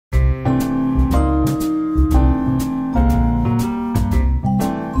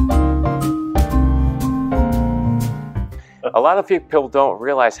lot of people don't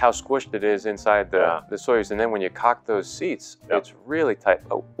realize how squished it is inside the Soyuz, and then when you cock those seats, it's really tight.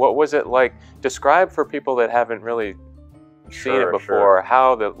 What was it like? Describe for people that haven't really seen it before,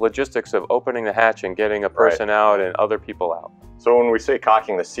 how the logistics of opening the hatch and getting a person out and other people out. So when we say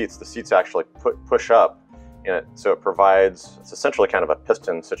cocking the seats actually push up, and so it provides, it's essentially kind of a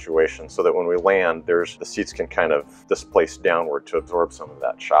piston situation, so that when we land, the seats can kind of displace downward to absorb some of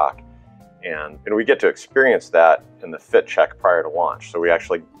that shock. And we get to experience that in the fit check prior to launch. So we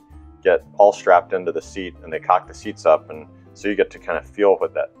actually get all strapped into the seat, and they cock the seats up, and so you get to kind of feel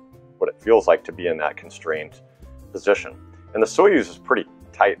what it feels like to be in that constrained position. And the Soyuz is pretty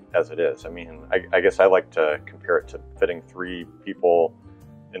tight as it is. I mean, I guess I like to compare it to fitting 3 people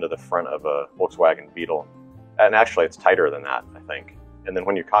into the front of a Volkswagen Beetle. And actually, it's tighter than that, I think. And then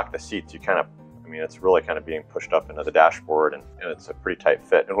when you cock the seats, you kind of, I mean, it's really kind of being pushed up into the dashboard, and it's a pretty tight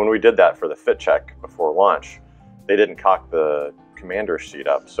fit. And when we did that for the fit check before launch, they didn't cock the commander's seat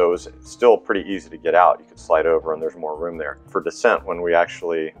up, so it was still pretty easy to get out. You could slide over and there's more room there. For descent, when we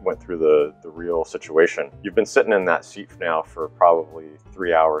actually went through the real situation, you've been sitting in that seat now for probably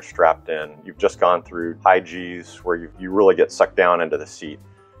 3 hours strapped in. You've just gone through high G's where you really get sucked down into the seat.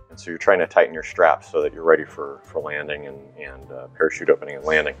 And so you're trying to tighten your straps so that you're ready for landing and parachute opening and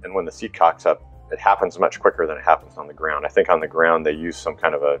landing. And when the seat cocks up, it happens much quicker than it happens on the ground. I think on the ground they use some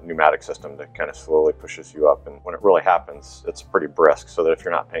kind of a pneumatic system that kind of slowly pushes you up. And when it really happens, it's pretty brisk, so that if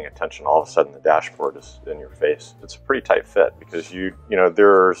you're not paying attention, all of a sudden the dashboard is in your face. It's a pretty tight fit because you know,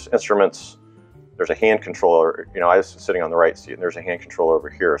 there's instruments, there's a hand controller. You know, I was sitting on the right seat, and there's a hand controller over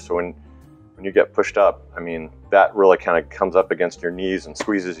here. So when you get pushed up, I mean, that really kind of comes up against your knees and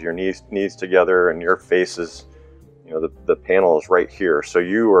squeezes your knees together, and your face is, you know, the panel is right here. So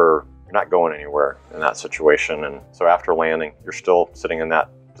you're not going anywhere in that situation. And so after landing, you're still sitting in that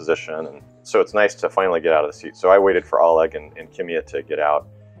position. And so it's nice to finally get out of the seat. So I waited for Oleg and Kimia to get out.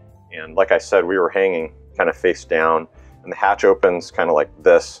 And like I said, we were hanging kind of face down, and the hatch opens kind of like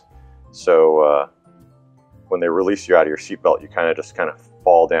this. So when they release you out of your seatbelt, you kind of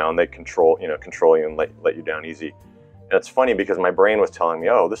fall down. They control you and let you down easy. And it's funny because my brain was telling me,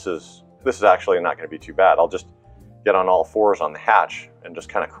 oh, this is actually not going to be too bad. I'll just get on all fours on the hatch and just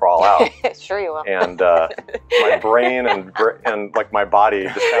kind of crawl out. Sure you will. And my brain and like my body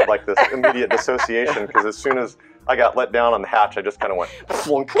just had like this immediate dissociation, because as soon as I got let down on the hatch, I just kind of went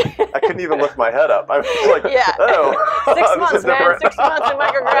flunk. I couldn't even lift my head up. I was like, oh. 6 months, man. 6 months in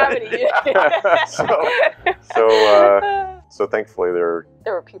microgravity. So thankfully there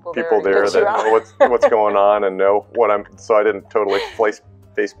were people there that know what's going on and know so I didn't totally face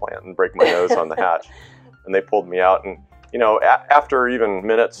plant and break my nose on the hatch. And they pulled me out, and you know, after even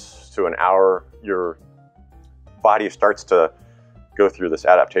minutes to an hour, your body starts to go through this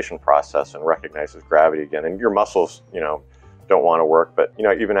adaptation process and recognizes gravity again, and your muscles, you know, don't want to work. But you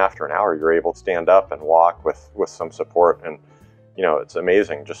know, even after an hour, you're able to stand up and walk with some support, and you know, it's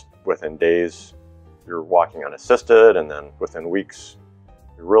amazing. Just within days, you're walking unassisted, and then within weeks,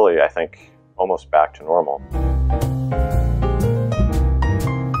 you're really, I think, almost back to normal.